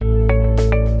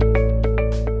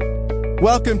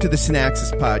Welcome to the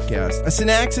Synaxis Podcast. A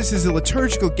synaxis is a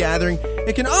liturgical gathering.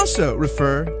 It can also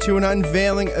refer to an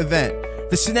unveiling event.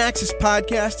 The Synaxis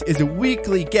Podcast is a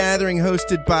weekly gathering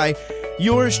hosted by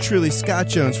yours truly, Scott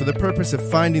Jones, for the purpose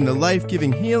of finding the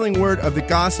life-giving, healing word of the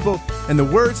gospel and the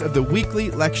words of the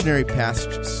weekly lectionary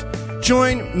passages.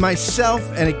 Join myself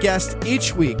and a guest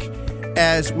each week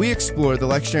as we explore the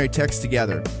lectionary text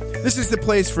together. This is the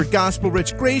place for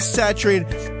gospel-rich,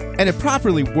 grace-saturated, and a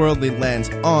properly worldly lens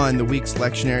on the week's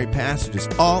lectionary passages,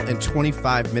 all in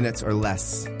 25 minutes or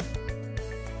less.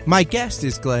 My guest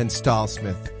is Glenn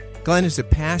Stallsmith. Glenn is a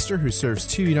pastor who serves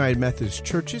 2 United Methodist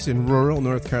churches in rural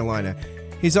North Carolina.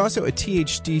 He's also a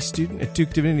THD student at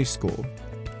Duke Divinity School.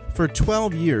 For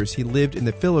 12 years, he lived in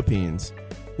the Philippines,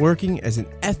 working as an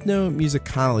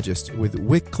ethnomusicologist with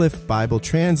Wycliffe Bible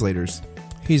Translators.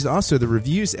 He's also the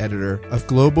reviews editor of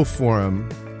Global Forum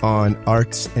on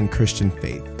Arts and Christian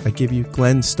Faith. I give you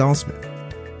Glenn Stallsmith.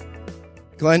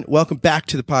 Glenn, welcome back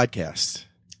to the podcast.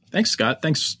 Thanks, Scott.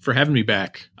 Thanks for having me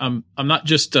back. I'm not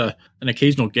just an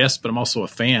occasional guest, but I'm also a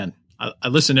fan. I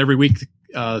listen every week,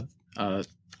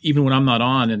 even when I'm not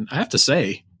on. And I have to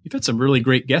say, you've had some really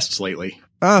great guests lately.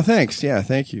 Oh, thanks. Yeah,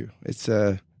 thank you. It's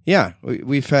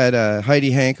we've had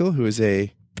Heidi Hankel, who is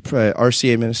a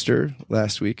RCA minister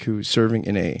last week, who's serving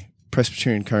in a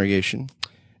Presbyterian congregation.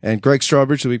 And Greg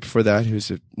Strawbridge the week before that,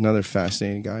 who's another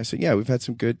fascinating guy. So yeah, we've had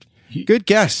some good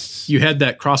guests. You had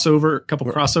that couple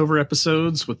crossover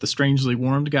episodes with the Strangely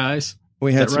Warmed guys.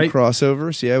 We had some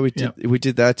crossovers. Yeah, we did. Yep. We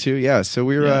did that too. Yeah. So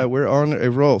we're on a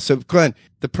roll. So Glenn,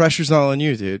 the pressure's all on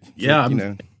you, dude. Yeah,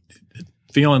 I'm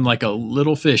feeling like a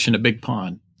little fish in a big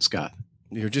pond, Scott.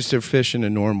 You're just a fish in a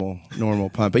normal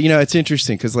pond. But it's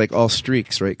interesting because like all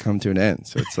streaks, right, come to an end.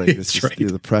 So it's like this is right.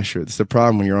 The pressure. It's the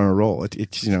problem when you're on a roll.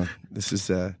 This is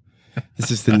the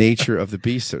nature of the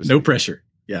beast. So to speak. No pressure.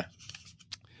 Yeah.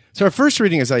 So our first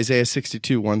reading is Isaiah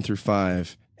 62,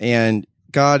 1-5. And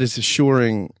God is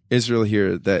assuring Israel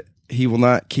here that he will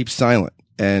not keep silent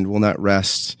and will not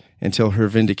rest until her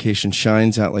vindication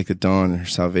shines out like the dawn and her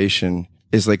salvation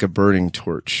is like a burning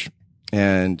torch.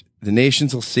 And the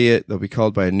nations will see it. They'll be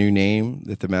called by a new name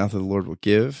that the mouth of the Lord will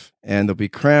give. And they'll be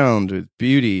crowned with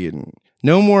beauty and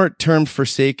no more termed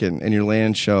forsaken, and your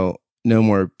land shall no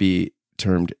more be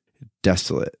termed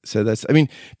desolate. So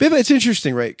it's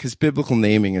interesting, right? Because biblical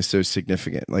naming is so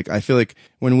significant. Like, I feel like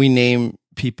when we name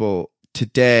people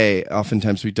today,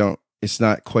 oftentimes it's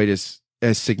not quite as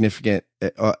significant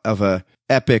of a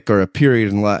epic or a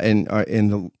period in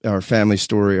our family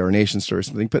story or our nation story or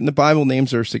something. But in the Bible,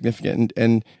 names are significant.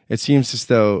 And it seems as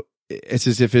though it's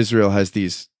as if Israel has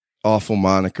these awful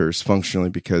monikers functionally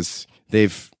because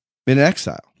they've been in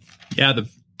exile. Yeah,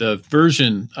 the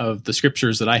version of the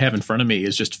scriptures that I have in front of me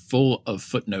is just full of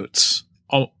footnotes.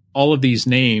 All of these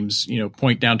names,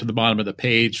 point down to the bottom of the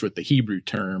page with the Hebrew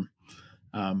term,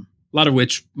 a lot of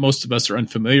which most of us are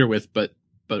unfamiliar with. But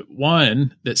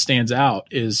one that stands out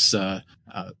is the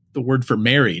word for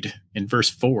married in verse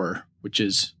 4, which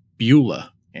is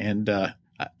Beulah. And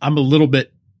I'm a little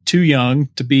bit too young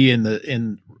to be in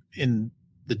the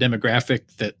demographic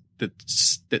that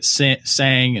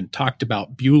sang and talked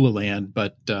about Beulah land,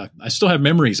 but I still have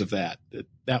memories of that.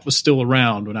 That was still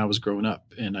around when I was growing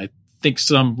up. And I think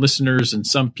some listeners and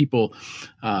some people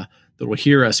that will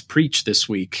hear us preach this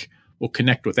week will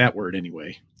connect with that word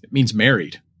anyway. It means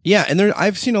married. Yeah, and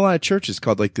I've seen a lot of churches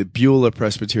called like the Beulah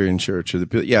Presbyterian Church, or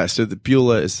so the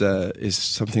Beulah is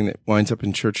something that winds up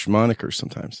in church monikers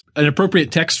sometimes. An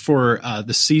appropriate text for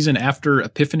the season after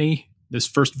Epiphany. This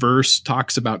first verse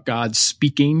talks about God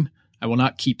speaking. I will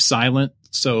not keep silent.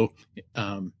 So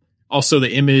also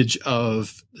the image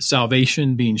of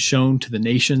salvation being shown to the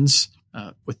nations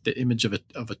with the image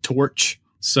of a torch.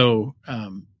 So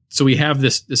we have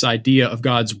this idea of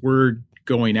God's word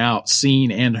going out,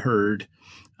 seen and heard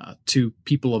to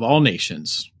people of all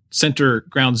nations. Center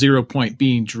ground zero point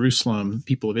being Jerusalem,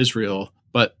 people of Israel,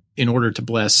 but in order to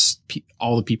bless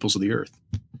all the peoples of the earth.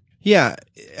 Yeah,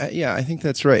 I think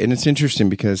that's right. And it's interesting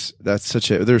because that's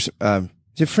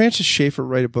did Francis Schaeffer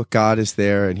write a book, God is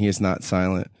There and He is Not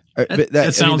Silent?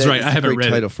 That sounds right. I haven't read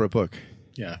it. Title for a book.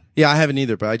 Yeah, I haven't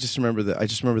either, but I just remember the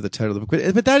title of the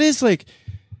book. But that is like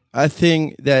a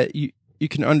thing that you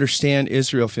can understand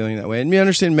Israel feeling that way. And we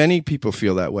understand many people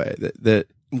feel that way, that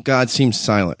God seems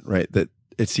silent, right? That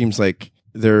it seems like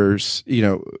there's,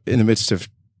 in the midst of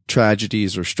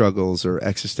tragedies or struggles or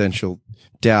existential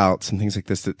doubts and things like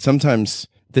this, that sometimes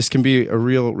this can be a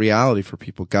real reality for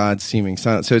people, God seeming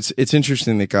silent. So it's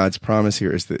interesting that God's promise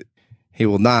here is that He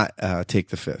will not take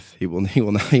the fifth. He will not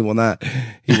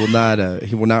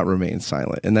remain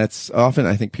silent. And that's often,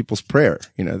 I think, people's prayer,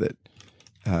 that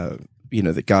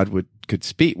that God would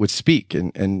speak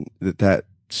and that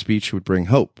speech would bring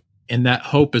hope. And that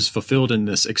hope is fulfilled in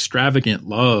this extravagant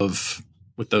love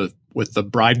with the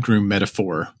bridegroom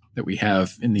metaphor that we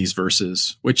have in these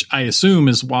verses, which I assume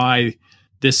is why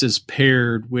this is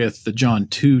paired with the John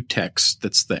 2 text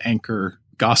that's the anchor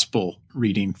gospel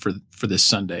reading for this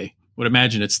Sunday. I would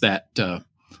imagine it's that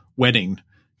wedding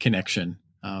connection,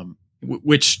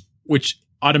 which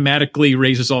automatically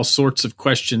raises all sorts of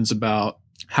questions about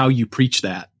how you preach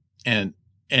that and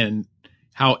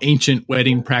how ancient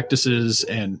wedding practices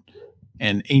and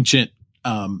ancient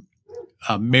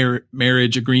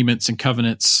marriage agreements and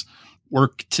covenants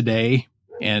work today,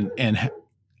 and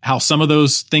how some of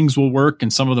those things will work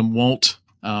and some of them won't,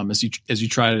 as you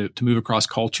try to move across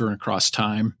culture and across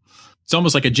time. It's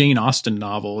almost like a Jane Austen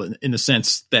novel in the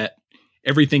sense that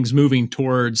everything's moving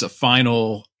towards a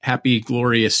final happy,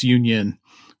 glorious union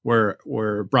where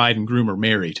bride and groom are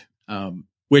married,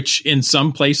 which in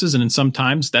some places and in some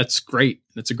times, that's great.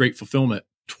 That's a great fulfillment.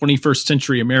 21st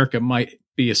century America might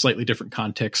be a slightly different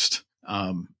context.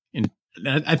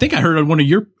 I think I heard on one of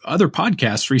your other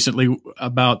podcasts recently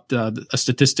about a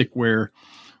statistic where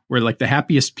like the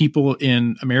happiest people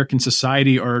in American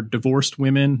society are divorced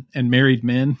women and married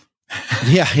men.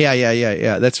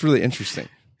 Yeah. That's really interesting,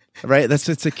 right?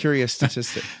 It's a curious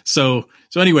statistic. So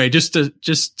anyway, just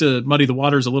to muddy the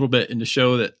waters a little bit and to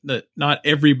show that not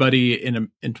everybody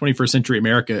in 21st century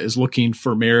America is looking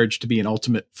for marriage to be an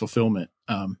ultimate fulfillment.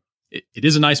 It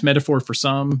is a nice metaphor for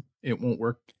some. It won't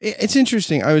work. It's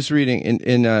interesting. I was reading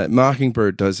in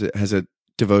Mockingbird has a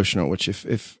devotional, which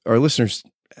if our listeners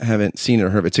haven't seen it or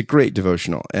heard of it, it's a great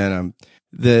devotional. And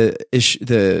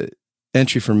the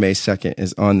entry from May 2nd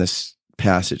is on this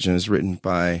passage and is written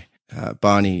by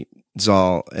Bonnie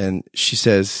Zoll. And she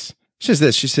says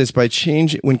this,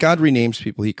 when God renames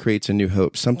people, he creates a new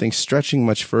hope, something stretching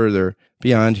much further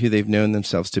beyond who they've known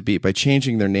themselves to be. By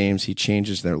changing their names, he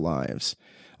changes their lives.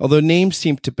 Although names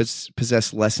seem to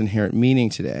possess less inherent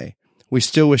meaning today, we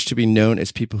still wish to be known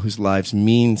as people whose lives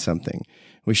mean something.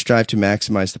 We strive to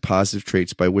maximize the positive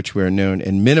traits by which we are known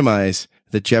and minimize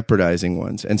the jeopardizing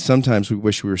ones. And sometimes we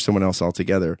wish we were someone else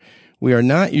altogether. We are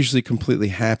not usually completely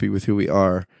happy with who we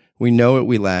are. We know it,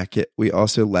 we lack it. We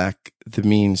also lack the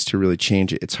means to really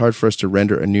change it. It's hard for us to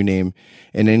render a new name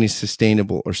in any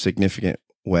sustainable or significant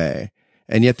way.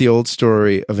 And yet the old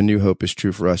story of a new hope is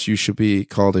true for us. You shall be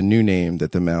called a new name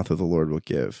that the mouth of the Lord will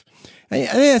give. And I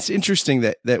think that's interesting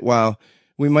that while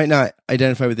we might not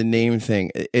identify with the name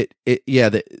thing,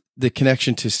 the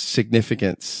connection to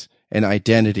significance and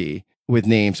identity with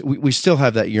names, we still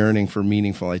have that yearning for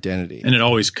meaningful identity. And it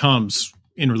always comes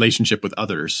in relationship with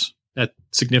others. That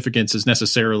significance is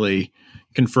necessarily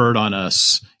conferred on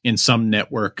us in some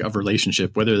network of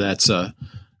relationship, whether that's a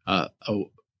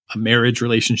marriage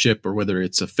relationship or whether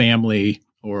it's a family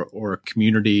or a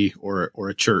community or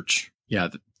a church. Yeah,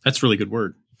 that's a really good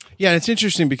word. Yeah, and it's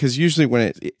interesting because usually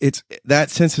when it's that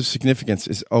sense of significance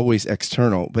is always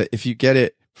external, but if you get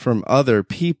it from other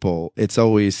people, it's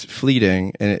always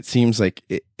fleeting, and it seems like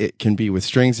it can be with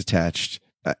strings attached.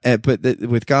 But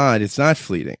with God, it's not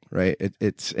fleeting, right?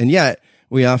 And yet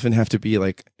we often have to be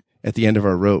like at the end of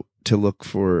our rope to look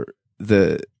for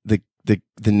the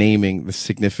naming, the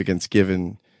significance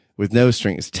given with no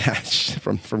strings attached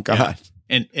from God.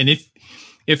 Yeah. And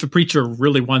if a preacher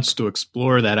really wants to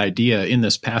explore that idea in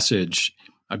this passage,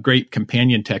 a great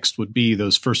companion text would be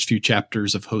those first few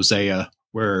chapters of Hosea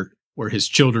where his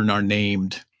children are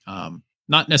named,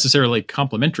 not necessarily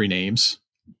complimentary names,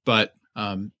 but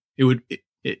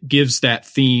it gives that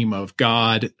theme of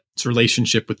God's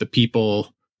relationship with the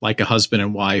people like a husband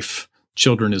and wife,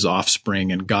 children as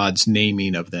offspring, and God's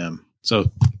naming of them.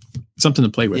 So something to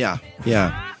play with.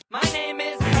 Yeah. My name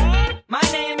is Slim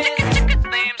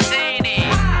Shady.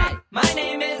 My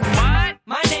name is what?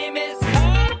 My name is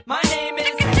Slim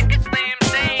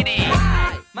Shady.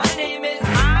 My name is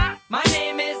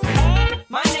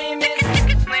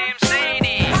Slim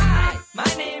Shady. My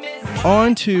name is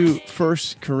On to 1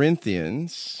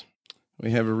 Corinthians.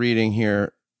 We have a reading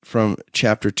here from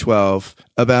chapter 12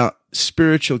 about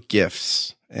spiritual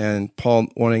gifts and Paul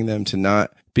wanting them to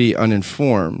not be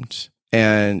uninformed.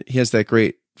 And he has that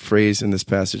great phrase in this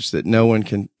passage that no one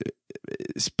can,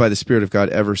 by the Spirit of God,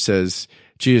 ever says,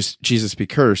 Jesus be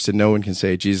cursed, and no one can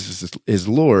say Jesus is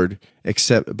Lord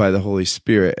except by the Holy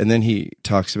Spirit. And then he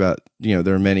talks about,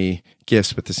 there are many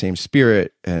gifts with the same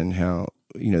Spirit, and how,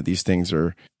 these things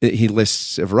he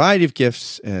lists a variety of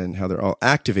gifts and how they're all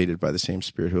activated by the same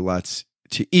Spirit, who allots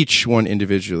to each one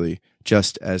individually,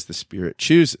 just as the Spirit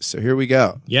chooses. So here we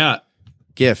go. Yeah.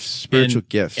 Gifts, spiritual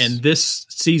gifts. And this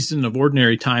season of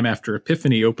ordinary time after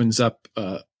Epiphany opens up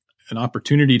an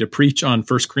opportunity to preach on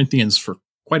 1 Corinthians for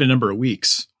quite a number of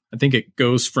weeks. I think it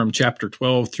goes from chapter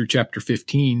 12 through chapter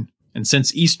 15. And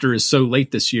since Easter is so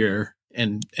late this year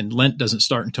and Lent doesn't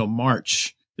start until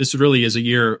March, this really is a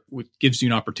year which gives you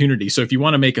an opportunity. So if you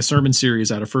want to make a sermon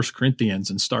series out of 1 Corinthians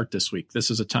and start this week, this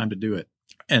is a time to do it.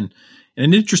 And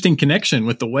an interesting connection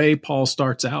with the way Paul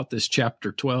starts out this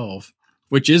chapter 12,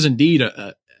 which is indeed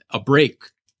a break,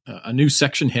 a new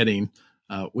section heading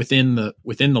within the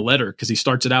letter, because he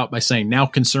starts it out by saying "now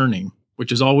concerning,"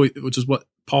 which is what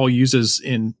Paul uses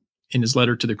in his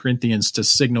letter to the Corinthians to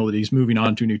signal that he's moving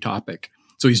on to a new topic.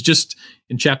 So he's just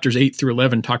in chapters 8 through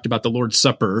 11 talked about the Lord's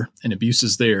Supper and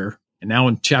abuses there. And now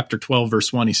in chapter 12,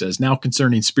 verse 1, he says, now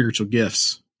concerning spiritual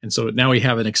gifts. And so now we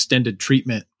have an extended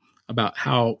treatment about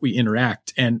how we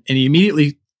interact. And he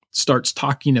immediately starts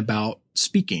talking about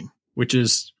speaking, which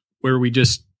is where we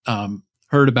just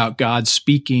heard about God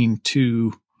speaking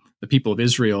to the people of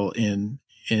Israel in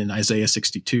Isaiah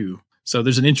 62. So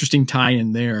there's an interesting tie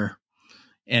in there.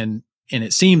 And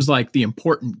it seems like the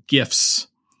important gifts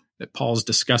that Paul's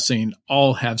discussing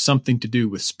all have something to do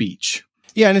with speech.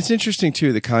 Yeah, and it's interesting,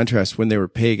 too, the contrast when they were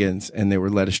pagans and they were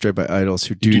led astray by idols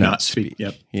who do not speak.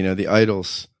 Yep. You know, the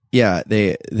idols, yeah,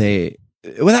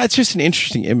 well, that's just an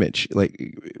interesting image,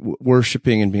 like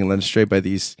worshiping and being led astray by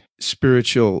these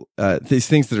spiritual, these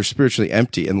things that are spiritually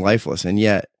empty and lifeless. And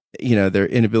yet, you know, their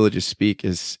inability to speak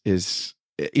is,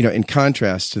 you know, in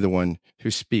contrast to the one who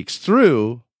speaks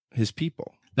through his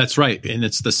people. That's right. And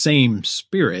it's the same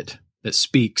Spirit that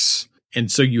speaks.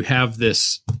 And so you have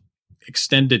this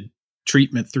extended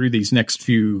treatment through these next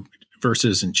few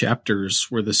verses and chapters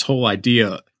where this whole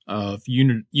idea of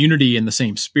unity in the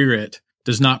same Spirit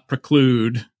does not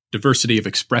preclude diversity of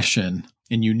expression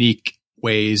in unique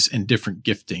ways and different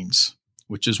giftings,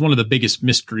 which is one of the biggest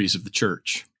mysteries of the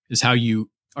church, is how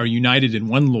you are united in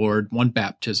one Lord, one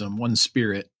baptism, one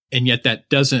Spirit. And yet that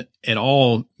doesn't at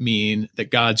all mean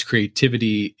that God's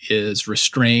creativity is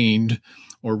restrained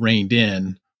or reined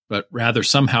in, but rather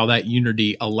somehow that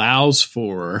unity allows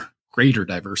for greater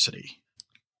diversity.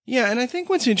 Yeah, and I think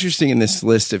what's interesting in this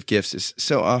list of gifts is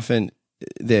so often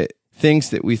the things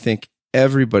that we think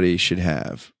everybody should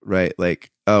have, right?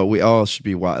 Like, oh, we all should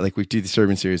be wise. Like we do the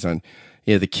sermon series on,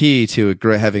 you know, the key to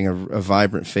having a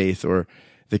vibrant faith, or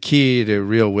the key to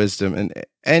real wisdom.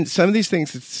 And some of these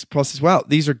things, Paul says, wow,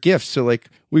 these are gifts. So like,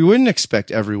 we wouldn't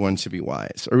expect everyone to be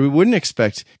wise, or we wouldn't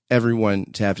expect everyone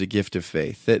to have the gift of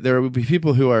faith. That there would be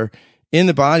people who are in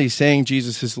the body saying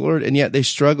Jesus is Lord, and yet they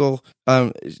struggle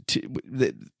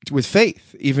with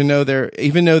faith, even though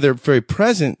their very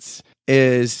presence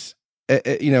is,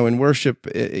 you know, in worship,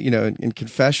 you know, in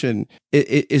confession,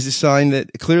 it is a sign that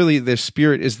clearly the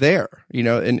Spirit is there, you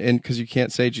know, and because you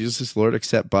can't say Jesus is Lord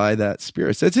except by that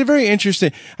Spirit. So it's a very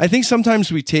interesting. I think sometimes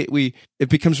it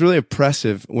becomes really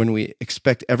oppressive when we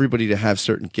expect everybody to have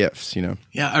certain gifts, you know.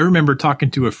 Yeah, I remember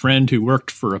talking to a friend who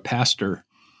worked for a pastor,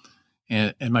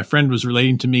 and my friend was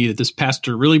relating to me that this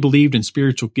pastor really believed in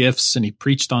spiritual gifts, and he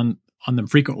preached on them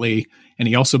frequently, and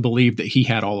he also believed that he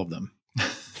had all of them.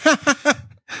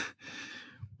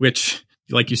 Which,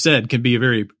 like you said, can be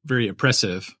very, very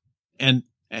oppressive. And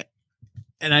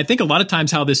I think a lot of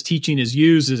times how this teaching is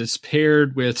used is it's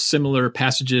paired with similar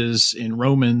passages in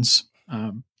Romans.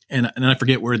 And I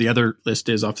forget where the other list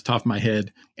is off the top of my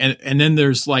head. And then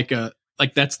there's like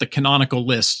that's the canonical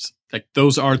list. Like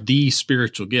those are the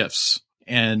spiritual gifts.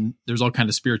 And there's all kinds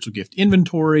of spiritual gift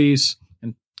inventories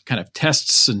and kind of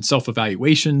tests and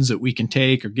self-evaluations that we can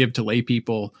take or give to lay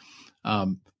people.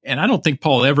 And I don't think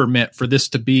Paul ever meant for this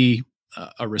to be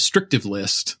a restrictive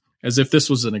list, as if this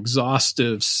was an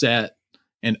exhaustive set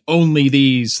and only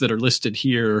these that are listed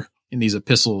here in these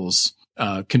epistles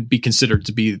can be considered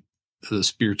to be the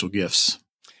spiritual gifts.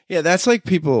 Yeah, that's like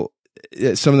people,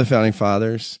 some of the founding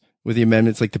fathers with the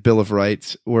amendments, like the Bill of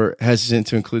Rights, were hesitant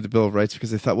to include the Bill of Rights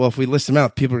because they thought, well, if we list them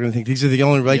out, people are going to think these are the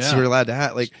only rights we're allowed to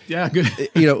have. Like, yeah, good.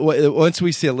 You know, once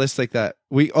we see a list like that,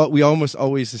 we almost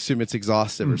always assume it's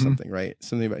exhaustive or something, right?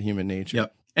 Something about human nature.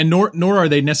 Yep. And nor are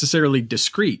they necessarily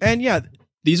discrete. And yeah,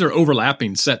 these are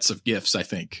overlapping sets of gifts, I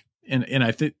think. And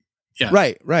I think, yeah,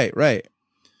 right.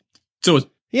 So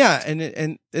yeah,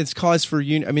 and it's cause for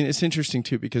union. I mean, it's interesting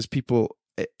too because people,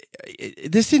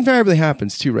 this invariably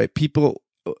happens too, right? People.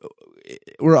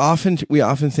 We often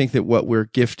think that what we're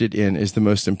gifted in is the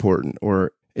most important,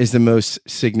 or is the most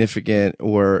significant,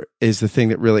 or is the thing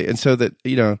that really, and so that,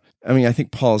 you know, I mean, I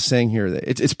think Paul is saying here that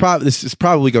this is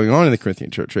probably going on in the Corinthian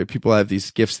church, right? People have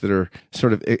these gifts that are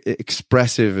sort of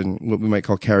expressive and what we might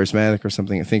call charismatic or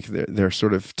something. I think they're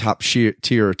sort of top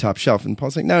tier or top shelf, and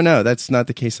Paul's like, no, that's not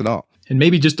the case at all. And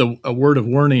maybe just a word of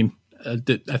warning.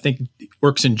 that I think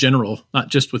works in general, not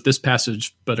just with this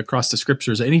passage, but across the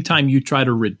scriptures. Anytime you try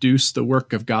to reduce the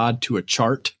work of God to a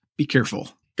chart, be careful.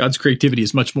 God's creativity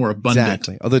is much more abundant.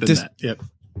 Exactly. Although than that. Yep.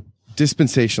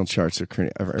 dispensational charts are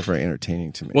very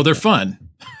entertaining to me. Well, they're fun,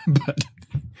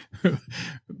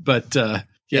 but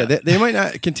yeah, they might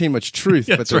not contain much truth,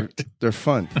 Yeah, but that's they're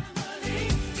fun. I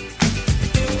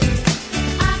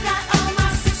got all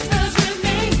my sisters with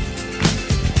me.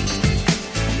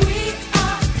 We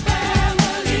are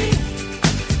family.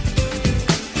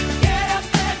 Get up,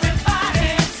 everybody,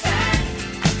 and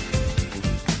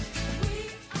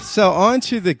sing. So on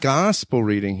to the gospel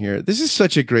reading here. This is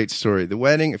such a great story. The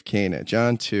wedding of Cana,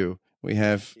 John 2. We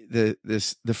have the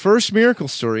first miracle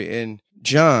story in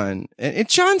John. And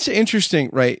John's interesting,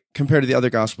 right, compared to the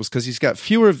other gospels, because he's got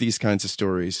fewer of these kinds of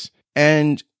stories.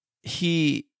 And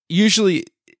he usually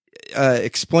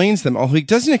explains them, although he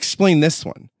doesn't explain this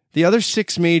one. The other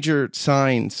 6 major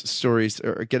signs stories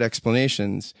get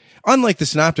explanations. Unlike the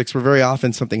synoptics, where very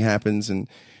often something happens, and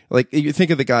like you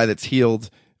think of the guy that's healed,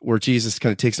 where Jesus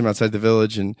kind of takes him outside the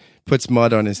village and puts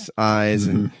mud on his eyes,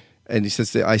 and he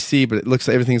says, "I see," but it looks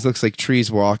like everything looks like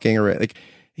trees walking, or like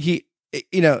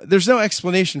there's no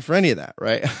explanation for any of that,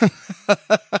 right?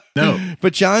 No.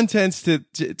 But John tends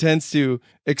to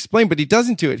explain, but he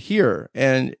doesn't do it here.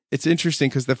 And it's interesting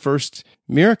because the first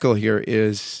miracle here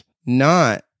is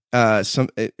not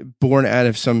born out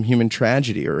of some human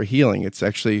tragedy or a healing. It's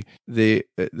actually the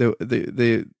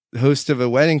host of a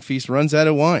wedding feast runs out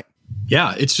of wine.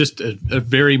 Yeah, it's just a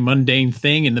very mundane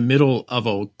thing in the middle of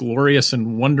a glorious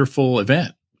and wonderful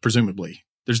event, presumably.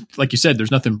 There's, like you said, there's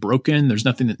nothing broken. There's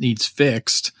nothing that needs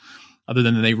fixed other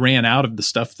than they ran out of the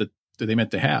stuff that they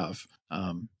meant to have,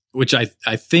 which I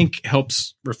think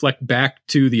helps reflect back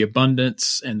to the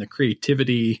abundance and the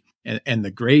creativity and the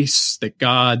grace that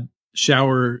God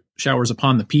showers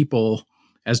upon the people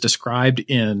as described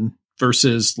in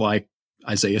verses like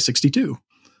Isaiah 62,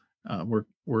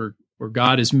 where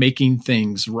God is making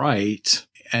things right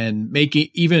and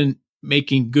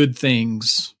making good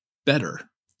things better.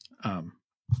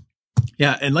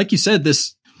 Yeah, and like you said,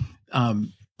 this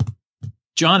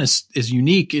John is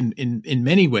unique in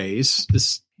many ways.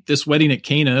 This wedding at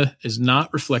Cana is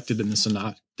not reflected in the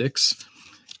synoptics.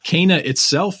 Cana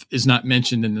itself is not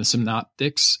mentioned in the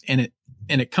synoptics, and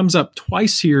it comes up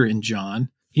twice here in John.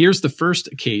 Here's the first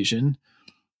occasion,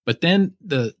 but then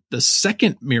the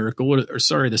second miracle,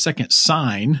 the second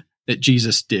sign that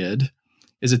Jesus did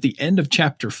is at the end of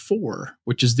chapter 4,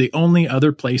 which is the only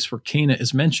other place where Cana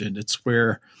is mentioned. It's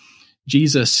where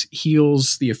Jesus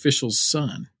heals the official's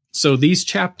son. So these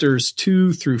chapters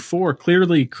 2 through 4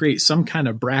 clearly create some kind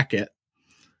of bracket,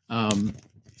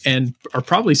 and are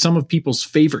probably some of people's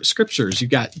favorite scriptures. You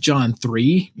got John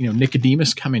 3,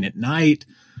 Nicodemus coming at night.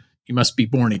 You must be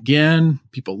born again.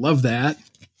 People love that.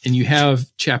 And you have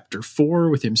chapter 4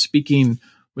 with him speaking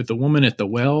with the woman at the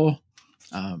well,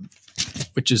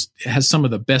 which has some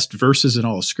of the best verses in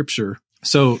all of Scripture.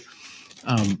 So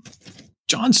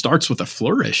John starts with a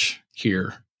flourish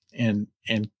here, and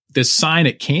this sign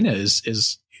at Cana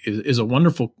is a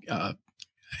wonderful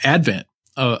advent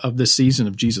of this season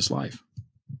of Jesus' life.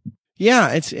 Yeah,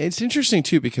 it's interesting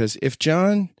too, because if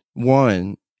John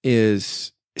 1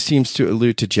 seems to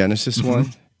allude to Genesis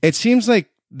 1, it seems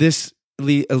like this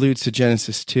alludes to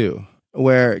Genesis 2,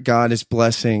 where God is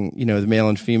blessing, the male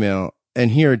and female.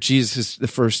 And here Jesus is the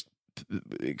first,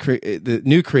 the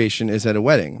new creation is at a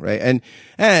wedding, right?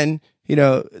 And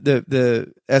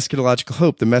the eschatological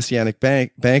hope, the messianic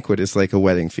banquet is like a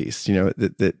wedding feast.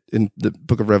 That in the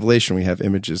book of Revelation, we have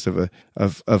images of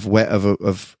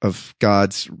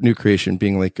God's new creation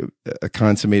being like a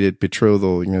consummated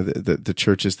betrothal. The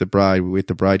church is the bride, we wait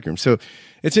the bridegroom. So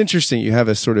it's interesting. You have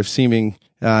a sort of seeming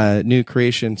new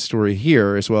creation story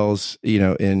here, as well as,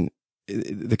 in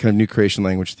the kind of new creation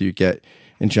language that you get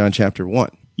in John chapter 1.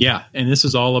 Yeah, and this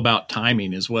is all about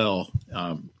timing as well.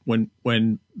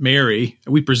 When Mary,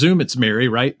 we presume it's Mary,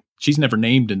 right? She's never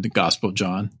named in the Gospel of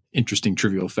John. Interesting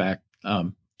trivial fact.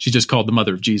 She's just called the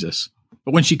mother of Jesus.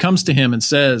 But when she comes to him and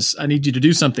says, "I need you to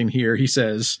do something here," he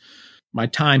says, "My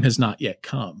time has not yet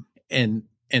come." And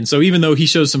so even though he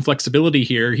shows some flexibility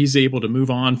here, he's able to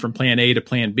move on from plan A to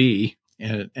plan B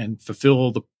and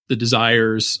fulfill the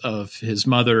desires of his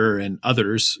mother and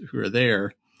others who are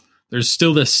there. There's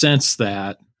still this sense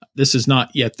that this is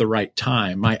not yet the right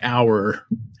time. My hour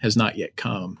has not yet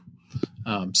come.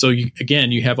 So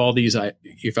you have all these,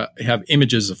 you have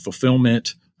images of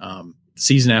fulfillment,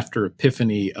 season after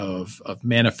epiphany of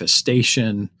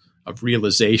manifestation, of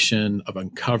realization, of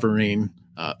uncovering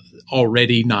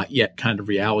already not yet kind of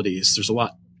realities. There's a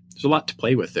lot to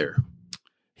play with there.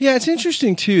 Yeah, it's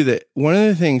interesting too that one of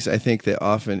the things I think that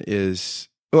often is,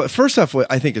 well, first off, what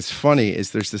I think is funny is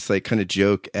there's this like kind of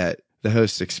joke at the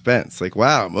host's expense. Like,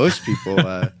 wow, most people,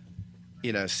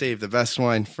 save the best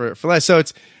wine for last.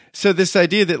 So this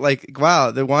idea that like,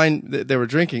 wow, the wine that they were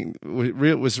drinking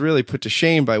was really put to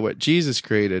shame by what Jesus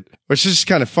created, which is just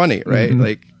kind of funny, right? Mm-hmm.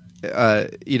 Like,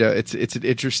 it's an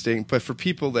interesting, but for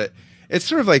people that, it's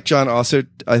sort of like John also,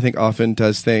 I think, often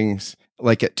does things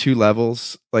like at two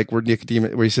levels, like where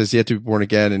he says you have to be born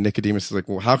again, and Nicodemus is like,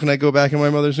 well, how can I go back in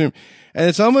my mother's womb? And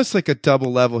it's almost like a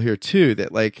double level here too,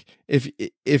 that like,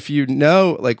 if you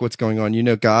know, like what's going on,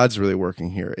 God's really working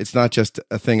here. It's not just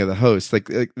a thing of the host, like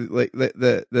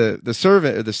the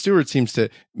servant or the steward seems to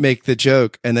make the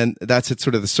joke. And then that's at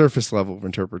sort of the surface level of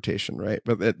interpretation, right?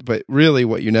 But really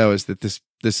what is that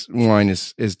this wine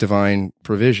is divine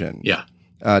provision. Yeah.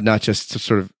 Not just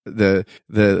sort of the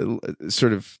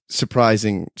sort of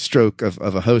surprising stroke of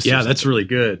a host. Yeah, that's really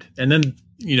good. And then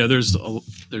there's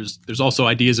also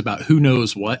ideas about who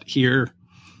knows what here,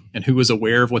 and who was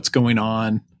aware of what's going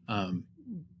on.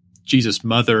 Jesus'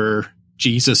 mother,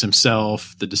 Jesus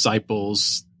himself, the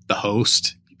disciples, the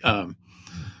host.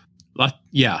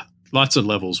 Lots of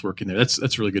levels working there.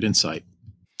 That's really good insight.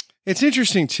 It's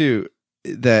interesting too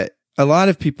that a lot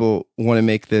of people want to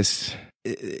make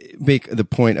the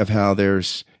point of how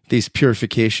there's these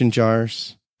purification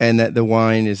jars, and that the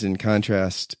wine is in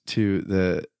contrast to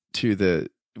the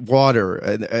water,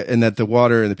 and that the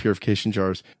water in the purification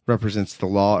jars represents the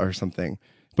law or something.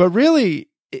 But really,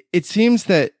 it seems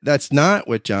that that's not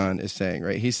what John is saying,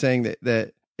 right? He's saying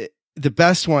that the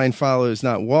best wine follows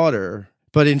not water,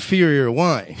 but inferior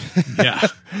wine. Yeah.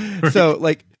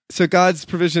 So God's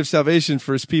provision of salvation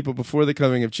for his people before the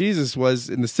coming of Jesus was,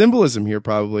 in the symbolism here,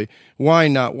 probably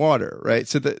wine, not water,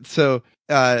 right?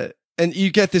 And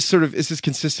you get this this is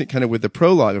consistent kind of with the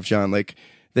prologue of John, like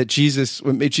that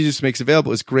what Jesus makes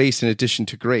available is grace in addition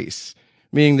to grace,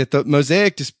 meaning that the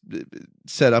Mosaic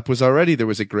setup was already, there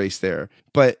was a grace there,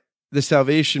 but the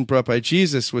salvation brought by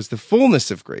Jesus was the fullness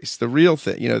of grace, the real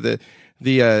thing,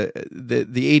 the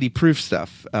 80 proof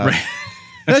stuff. Right.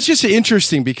 That's just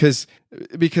interesting because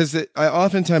I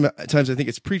oftentimes I think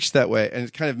it's preached that way, and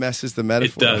it kind of messes the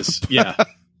metaphor. It does, yeah.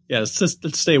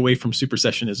 Let's stay away from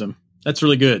supersessionism. That's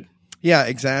really good. Yeah,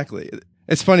 exactly.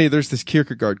 It's funny. There's this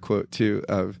Kierkegaard quote too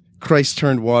of Christ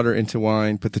turned water into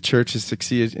wine, but the church has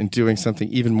succeeded in doing something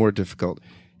even more difficult.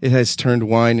 It has turned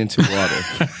wine into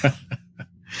water.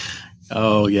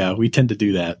 Oh yeah, we tend to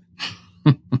do that.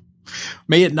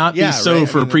 May it not be so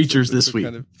for preachers this week.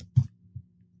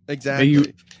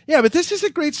 Exactly. Yeah, but this is a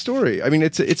great story. I mean,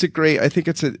 it's a great. I think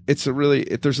it's a really.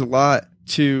 There's a lot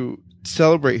to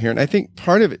celebrate here, and I think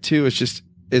part of it too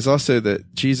is also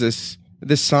that Jesus.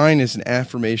 This sign is an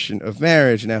affirmation of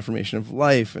marriage, an affirmation of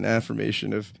life, an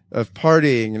affirmation of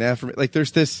partying, like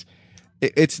there's this.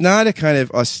 It's not a kind of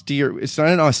austere. It's not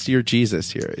an austere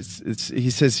Jesus here.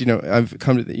 He says, I've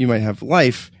come that you might have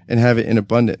life and have it in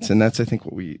abundance, and that's I think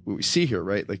what we see here,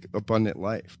 right? Like abundant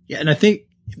life. Yeah, and I think.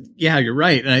 Yeah, you're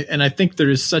right. And I think there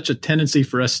is such a tendency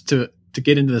for us to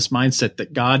get into this mindset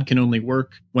that God can only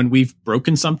work when we've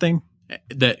broken something,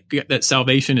 that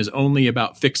salvation is only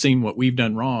about fixing what we've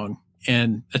done wrong.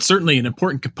 And it's certainly an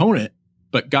important component,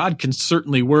 but God can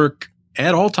certainly work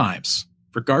at all times,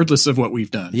 regardless of what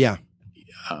we've done. Yeah.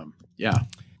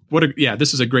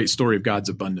 This is a great story of God's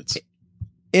abundance.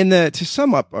 To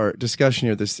sum up our discussion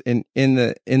here, this in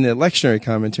the lectionary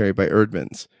commentary by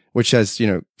Erdmans, which has,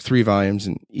 3 volumes,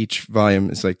 and each volume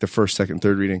is like the first, second,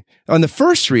 third reading. On the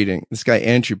first reading, this guy,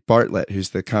 Andrew Bartlett,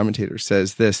 who's the commentator,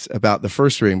 says this about the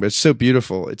first reading, but it's so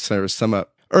beautiful. It's sort of a sum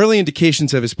up. Early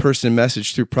indications of his person and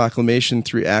message through proclamation,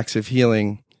 through acts of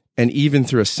healing, and even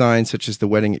through a sign such as the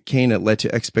wedding at Cana led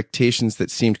to expectations that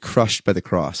seemed crushed by the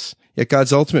cross. Yet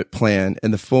God's ultimate plan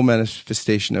and the full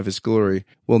manifestation of his glory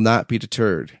will not be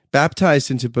deterred. Baptized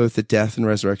into both the death and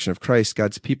resurrection of Christ,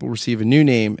 God's people receive a new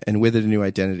name and with it a new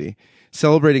identity.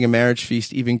 Celebrating a marriage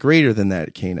feast even greater than that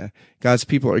at Cana, God's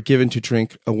people are given to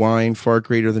drink a wine far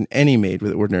greater than any made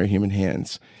with ordinary human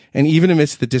hands. And even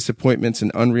amidst the disappointments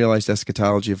and unrealized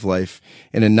eschatology of life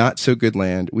in a not-so-good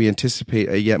land, we anticipate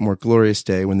a yet more glorious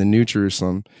day when the New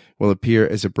Jerusalem will appear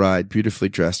as a bride beautifully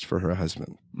dressed for her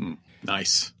husband.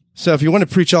 Nice. So if you want to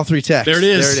preach all 3 texts, there it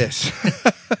is. There it is.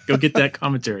 Go get that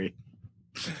commentary.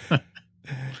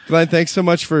 Glenn, thanks so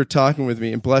much for talking with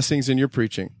me, and blessings in your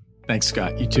preaching. Thanks,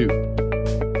 Scott. You too.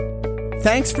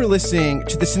 Thanks for listening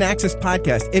to the Synaxis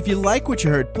podcast. If you like what you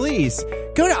heard, please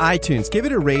go to iTunes, give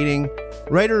it a rating,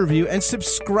 write a review, and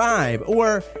subscribe,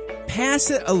 or pass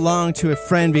it along to a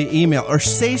friend via email, or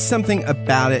say something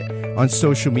about it on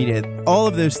social media. All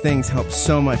of those things help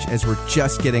so much as we're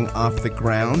just getting off the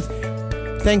ground.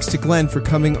 Thanks to Glenn for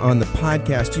coming on the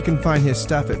podcast. You can find his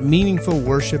stuff at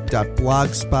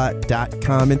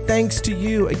meaningfulworship.blogspot.com. And thanks to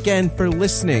you again for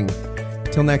listening.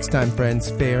 Till next time,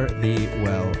 friends, fare thee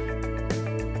well.